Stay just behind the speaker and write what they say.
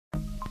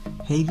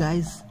Hey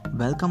guys,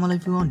 welcome all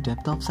of you on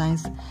Depth of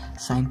Science.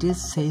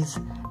 Scientists says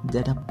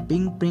that a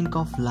pinprick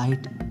of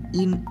light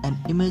in an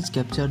image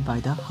captured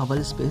by the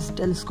Hubble Space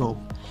Telescope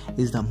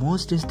is the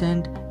most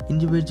distant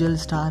individual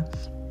star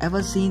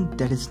ever seen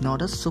that is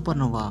not a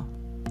supernova.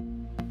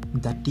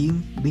 The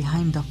team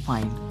behind the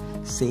find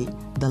say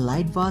the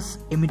light was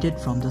emitted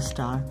from the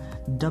star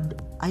dubbed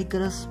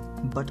Icarus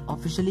but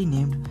officially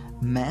named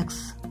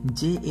Max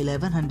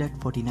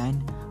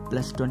J1149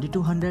 plus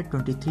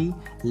 2223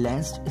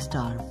 lensed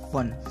star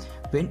 1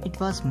 when it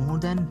was more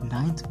than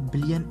 9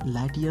 billion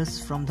light years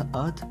from the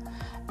Earth.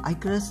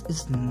 Icarus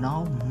is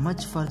now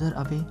much further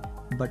away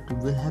but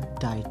will have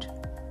died,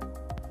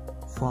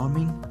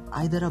 forming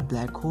either a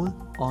black hole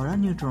or a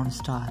neutron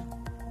star.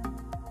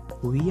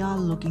 We are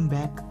looking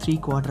back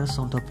 3/4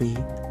 of the way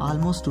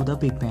almost to the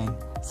Big Bang,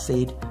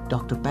 said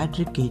Dr.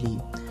 Patrick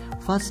Kelly,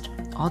 first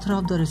author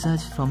of the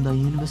research from the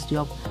University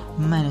of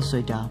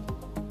Minnesota.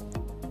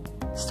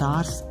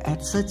 Stars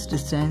at such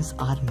distance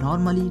are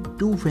normally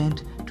too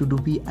faint to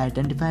be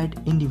identified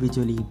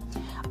individually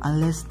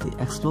unless they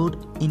explode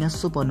in a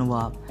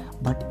supernova,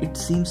 but it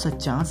seems a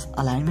chance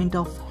alignment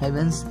of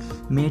heavens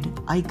made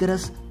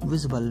Icarus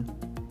visible.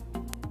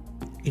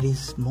 It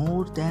is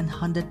more than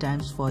 100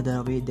 times further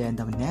away than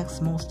the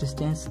next most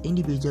distant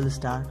individual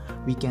star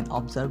we can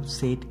observe,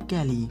 said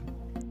Kelly.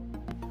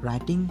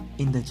 Writing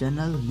in the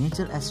journal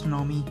Nature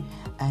Astronomy,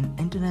 an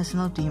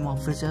international team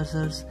of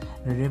researchers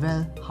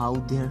revealed how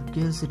their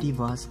curiosity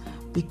was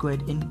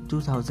piqued in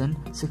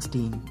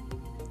 2016.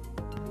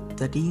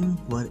 The team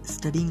were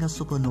studying a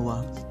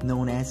supernova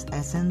known as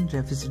athini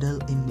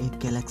residual in a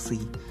galaxy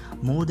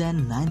more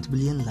than 9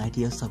 billion light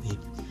years away,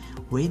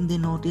 when they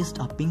noticed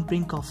a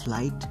pinprick of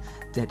light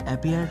that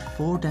appeared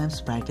 4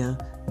 times brighter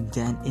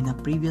than in a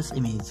previous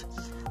image.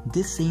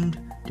 This seemed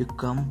to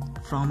come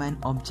from an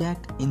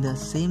object in the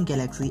same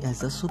galaxy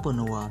as the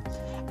supernova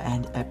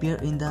and appear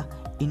in the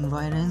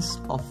environs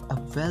of a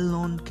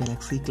well-known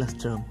galaxy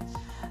cluster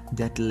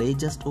that lay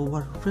just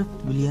over 5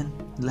 billion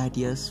light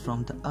years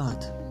from the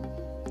Earth.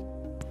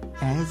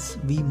 As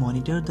we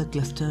monitored the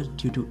cluster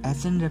due to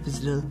athini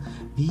residual,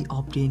 we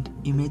obtained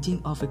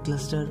imaging of a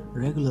cluster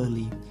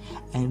regularly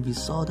and we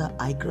saw the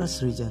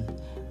Icarus region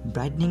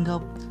brightening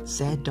up,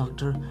 said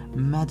Dr.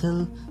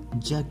 Matthew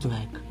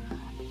Jackjoak,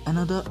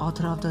 another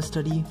author of the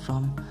study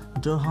from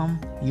Durham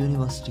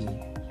University.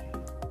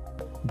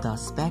 The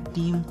SPEC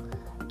team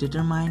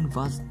determined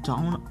was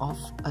dawn of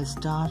a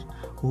star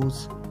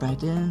whose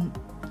brightness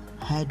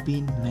had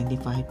been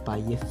magnified by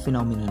a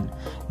phenomenon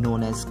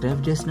known as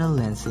gravitational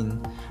lensing,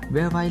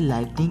 whereby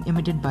lightning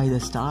emitted by the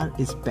star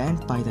is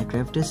bent by the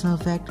gravitational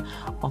effect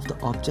of the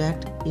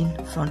object in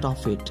front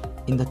of it,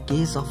 in the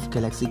case of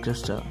galaxy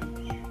cluster.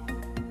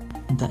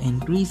 The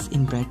increase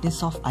in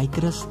brightness of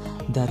Icarus,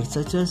 the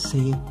researchers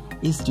say,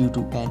 is due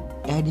to an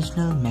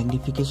additional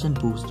magnification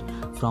boost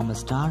from a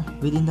star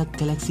within the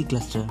galaxy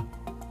cluster.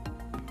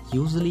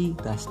 Usually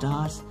the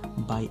stars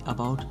by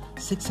about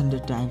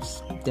 600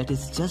 times, that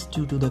is just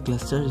due to the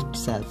cluster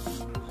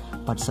itself,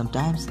 but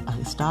sometimes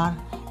a star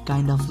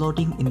kind of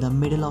floating in the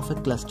middle of a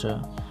cluster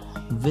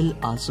will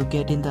also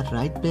get in the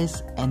right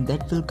place and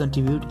that will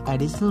contribute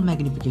additional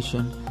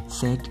magnification,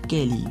 said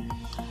Kelly.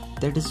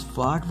 That is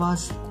what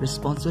was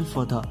responsible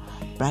for the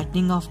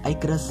brightening of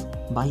Icarus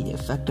by a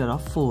factor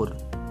of 4.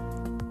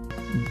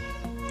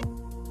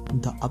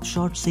 The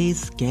upshot,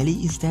 says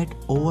Kelly, is that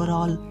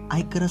overall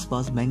Icarus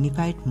was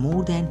magnified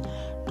more than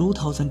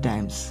 2000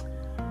 times.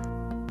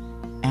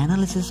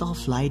 Analysis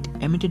of light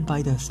emitted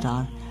by the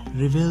star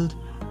revealed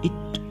it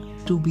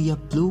to be a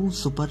blue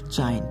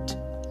supergiant,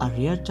 a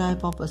rare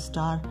type of a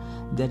star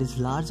that is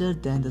larger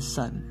than the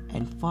Sun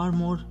and far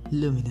more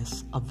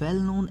luminous. A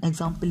well-known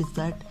example is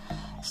that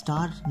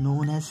star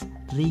known as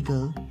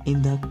Rigel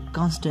in the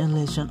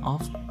constellation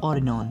of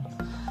Orion.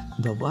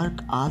 The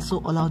work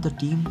also allowed the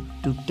team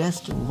to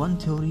test one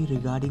theory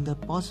regarding the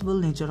possible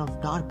nature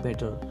of dark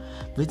matter,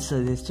 which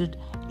suggested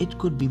it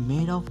could be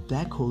made of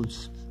black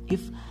holes.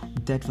 If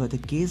that were the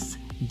case,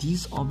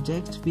 these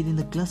objects within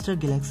the cluster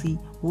galaxy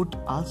would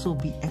also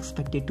be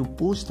expected to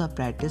boost the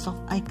brightness of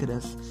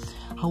Icarus.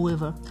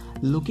 However,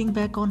 looking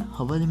back on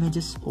Hubble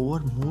images over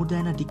more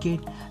than a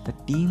decade, the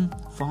team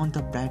found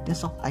the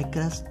brightness of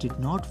Icarus did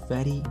not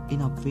vary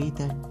in a way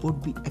that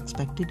would be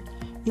expected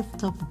if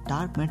the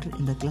dark matter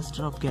in the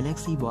cluster of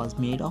galaxy was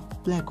made of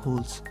black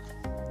holes.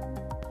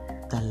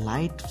 The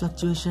light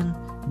fluctuation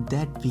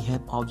that we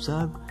have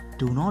observed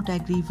do not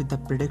agree with the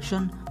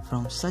prediction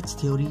from such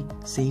theory,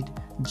 said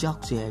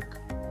Jackjoak.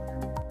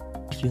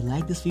 If you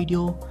like this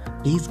video,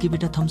 please give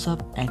it a thumbs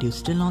up, and you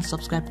still not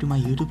subscribed to my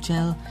YouTube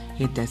channel,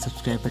 hit that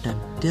subscribe button.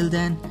 Till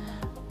then,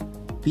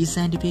 be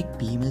scientific,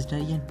 be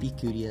imaginary and be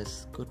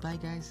curious. Goodbye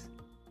guys.